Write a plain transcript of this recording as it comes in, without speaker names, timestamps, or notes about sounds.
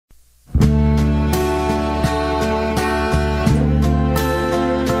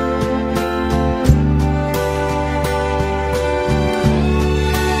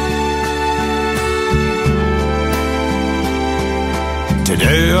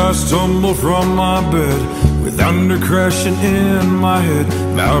I stumble from my bed with thunder crashing in my head,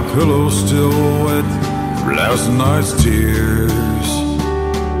 my pillow still wet from last night's tears.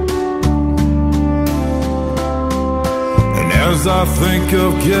 And as I think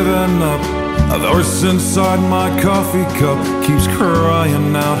of giving up, a voice inside my coffee cup keeps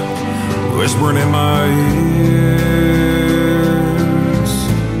crying out, whispering in my ears,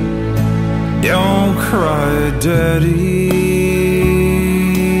 don't cry, Daddy.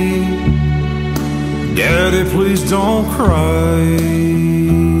 Daddy, please don't cry.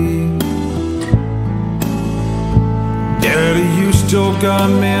 Daddy, you still got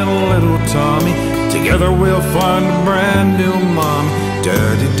me and little Tommy. Together we'll find a brand new mom.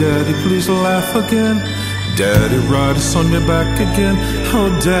 Daddy, Daddy, please laugh again. Daddy, ride us on your back again. Oh,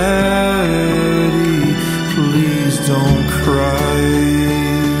 Daddy, please don't cry.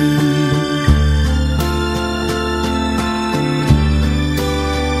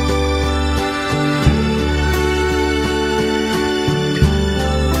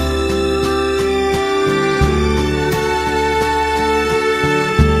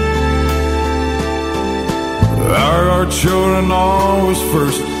 Our children always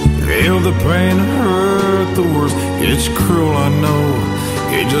first feel the pain and hurt the worst. It's cruel, I know,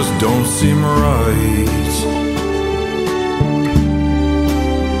 it just don't seem right.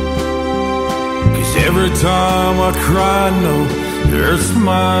 'Cause every time I cry, I know it hurts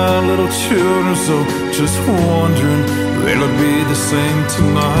my little children. So just wondering, will it be the same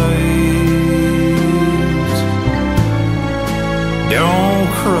tonight? Don't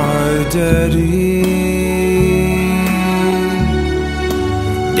cry, Daddy.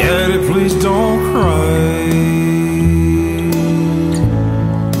 Daddy, please don't cry.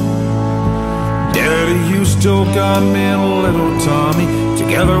 Daddy, you still got me and little Tommy.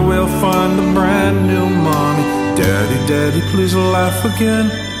 Together we'll find a brand new mommy. Daddy, Daddy, please laugh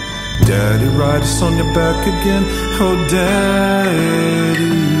again. Daddy, ride us on your back again. Oh,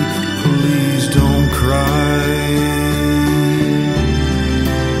 Daddy, please don't cry.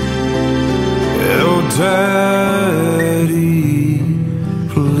 Oh, Daddy,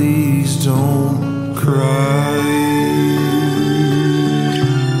 please don't cry.